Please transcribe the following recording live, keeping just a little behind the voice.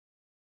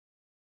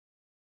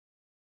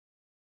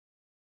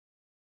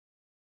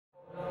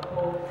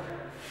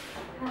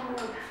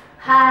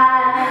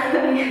Hi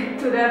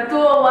to the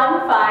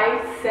 2015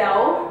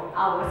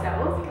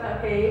 ourselves.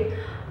 Okay.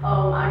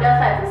 I'd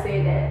just like to say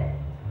that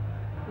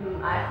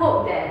I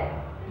hope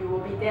that you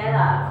will be there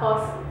lah.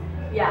 Cause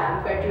yeah,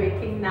 I'm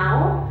graduating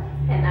now,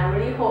 and I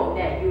really hope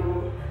that you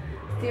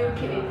still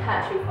keep in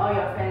touch with all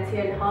your friends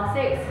here in Hall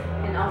 6.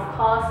 And of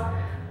course,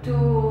 to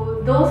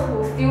those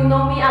who still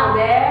know me out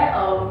there,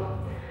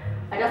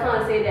 I just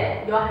want to say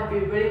that you all have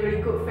been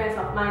really good friends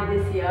of mine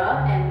this year,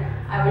 and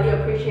I really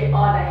appreciate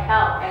all the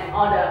help and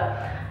all the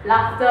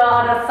laughter,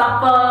 all the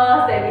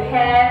suppers that we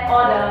had,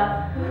 all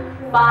the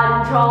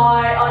fun,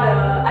 joy, all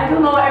the, I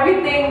don't know,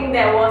 everything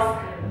that was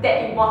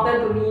that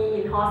important to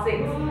me in Hall 6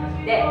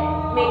 that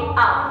make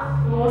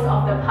up most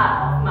of the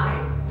part of my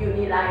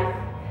uni life,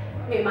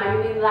 made my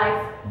uni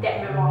life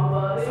that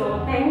memorable.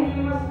 So thank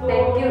you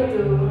to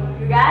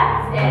you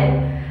guys,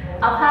 and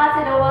I'll pass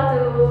it over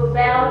to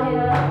Belle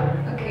here.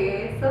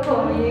 Okay, so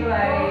for me,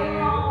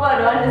 what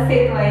I want to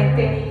say to my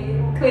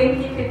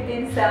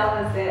 2015 self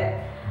is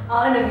that I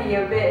want to be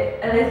a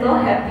little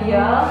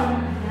happier,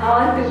 I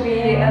want to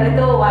be a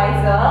little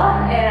wiser,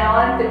 and I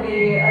want to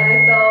be a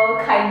little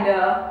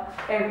kinder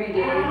every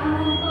day.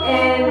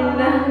 And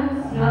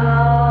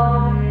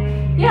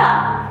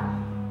yeah.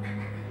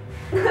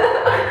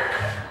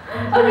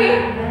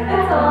 Okay,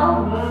 that's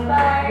all.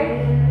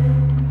 Bye.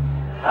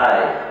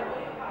 Hi.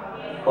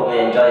 Hope you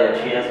enjoy your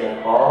 3 years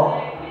in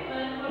hall.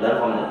 Learn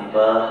from the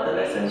people, the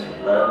lessons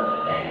you've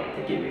learned, and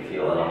take it with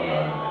you along the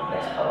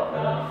next part of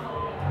your life.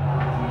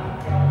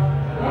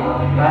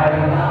 Bye.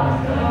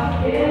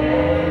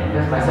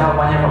 Just myself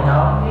 1 year from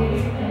now.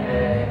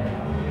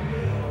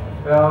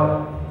 Well,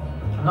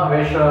 I'm not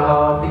very sure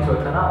how things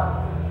will turn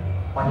out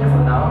 1 year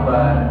from now,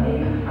 but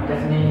I'm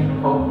definitely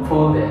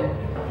hopeful that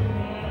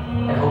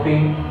and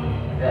hoping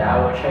that I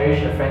will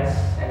cherish the friends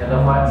and the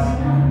loved ones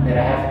that I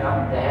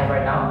have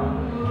right now.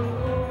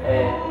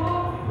 And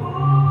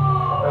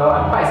well,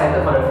 I'm quite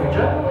excited for the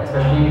future,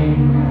 especially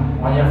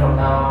 1 year from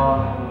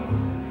now,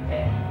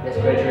 and there's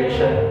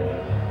graduation.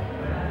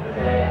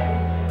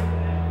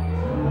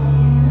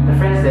 The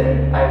friends that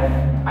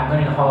I've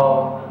known in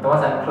hall, the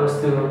ones I'm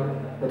close to,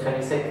 the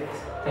 26th,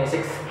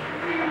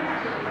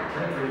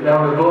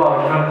 well, we'll go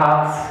our different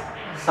paths.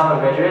 Some will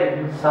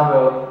graduate, some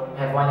will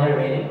have 1 year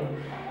remaining.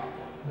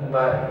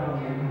 But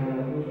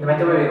no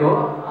matter where we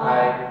go, I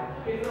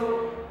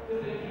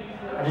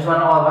just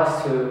want all of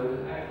us to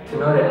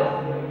know that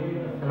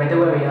no matter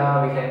where we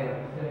are, we can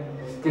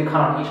still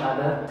count on each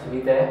other to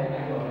be there.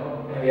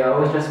 And we are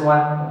always just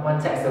one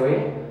text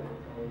away.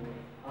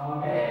 And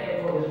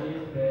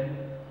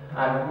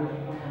I'm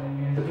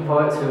looking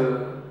forward to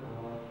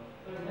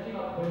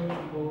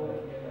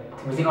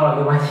meeting all of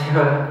you 1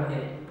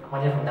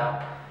 year from now.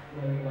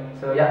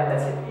 So yeah,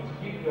 that's it.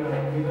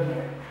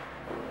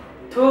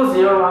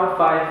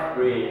 2015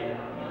 grade.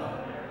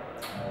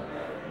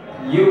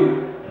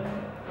 You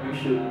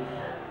should.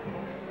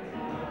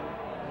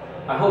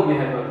 I hope you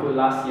have a good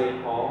last year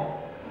in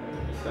hall.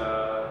 It's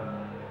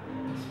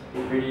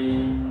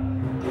pretty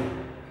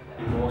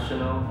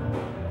emotional.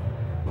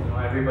 You know,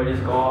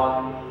 everybody's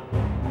gone.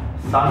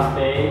 Some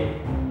stay,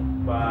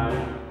 but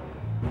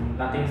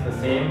nothing's the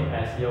same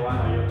as year 1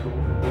 or year 2.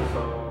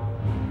 So,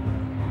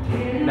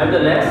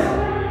 nevertheless,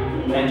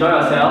 enjoy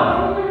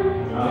yourself.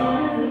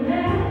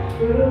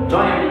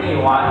 Join everything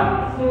you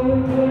want.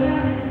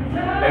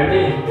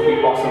 Everything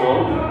is possible,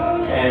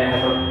 and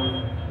have a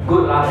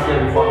good last year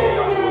before heading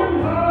out to work.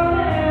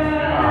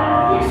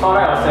 Sort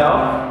out yourself.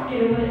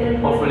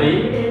 Hopefully,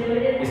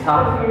 it's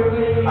tough. I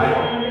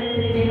know.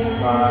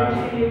 But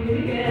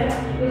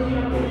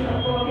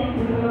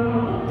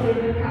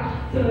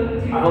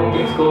I hope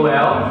things go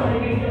well.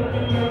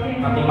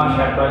 Nothing much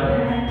happened,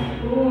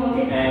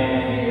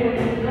 and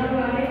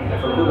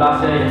have a good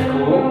last year in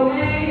school.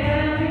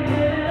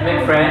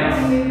 Make friends,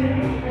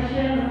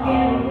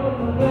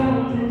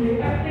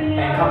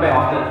 and come back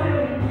often.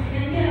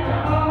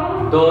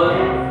 Don't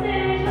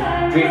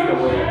drift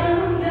away.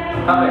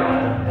 Come back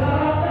often.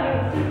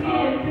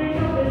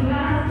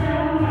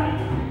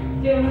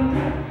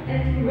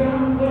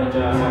 Enjoy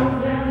yourself.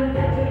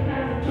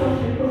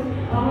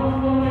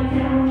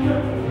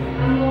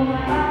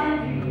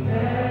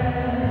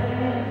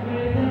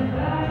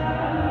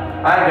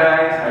 Hi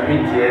guys,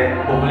 I'm Jie.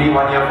 Hopefully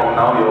 1 year from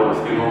now you will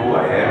still know who I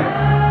am.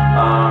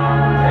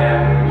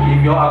 And if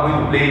you are going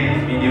to play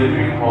this video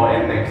during Hall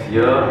N next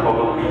year,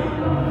 probably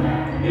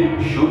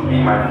it should be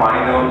my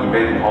final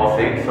event in Hall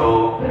 6.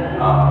 So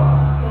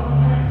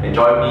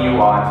enjoy me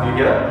while I'm still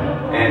here.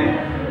 And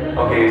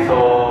okay, so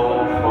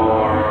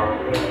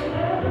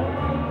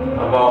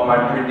about my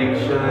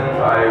predictions,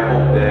 I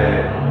hope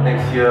that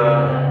next year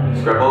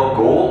Scrabble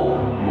gold,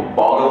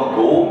 Boggle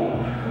gold,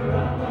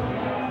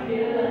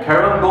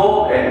 Carrom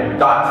gold, and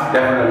darts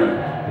definitely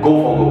go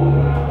for gold.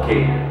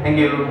 Okay, thank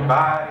you,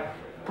 bye.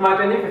 To my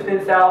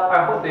 2015 self,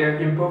 I hope that you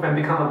improve and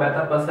become a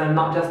better person,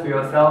 not just to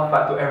yourself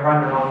but to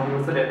everyone around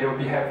you, so that they will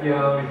be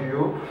happier with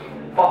you.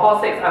 For Hall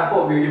 6, I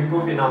hope we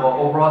improve in our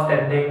overall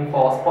standing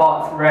for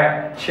sports,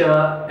 rap,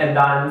 cheer, and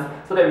dance,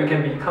 so that we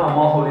can become a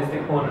more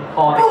holistic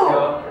hall next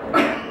year.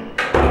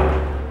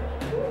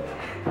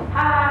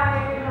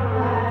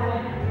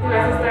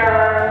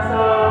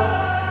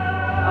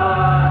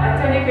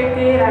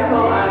 2015, I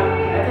hope I'm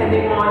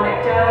attending more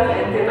lectures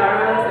and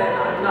tutorials and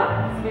I'm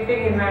not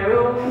sleeping in my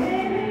room.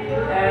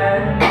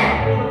 And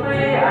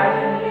hopefully I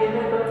can be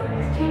able to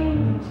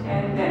exchange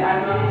and that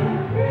I'm a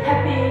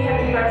happy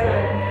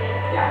person.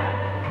 Yeah.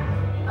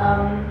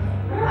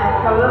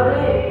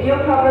 You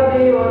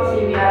probably won't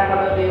see me, I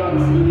probably won't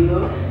see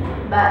you.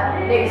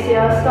 But next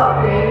year,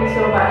 stop playing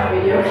so much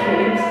video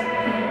games.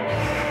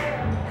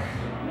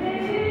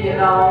 You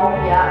know,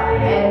 yeah,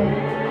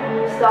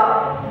 and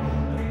stop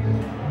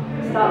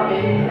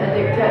being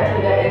addicted to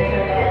the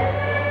internet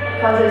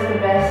because it's the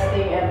best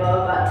thing ever.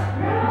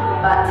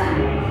 But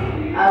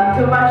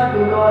too much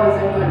Google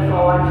isn't good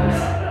for one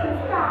person.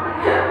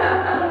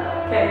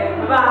 Okay,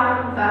 bye.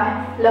 Bye.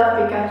 Love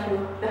Pikachu.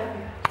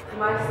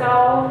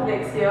 Myself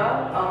next year.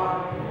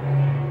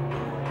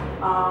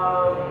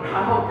 I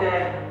hope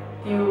that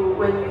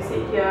when you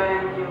sit here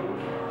and you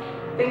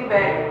think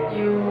back,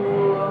 you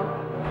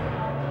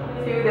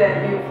feel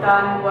that you've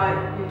done what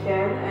you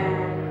can and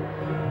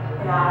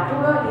do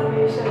well in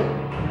aviation.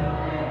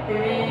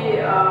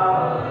 Maybe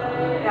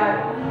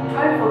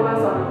try to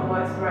focus on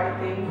what's the right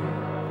thing.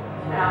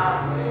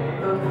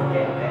 Don't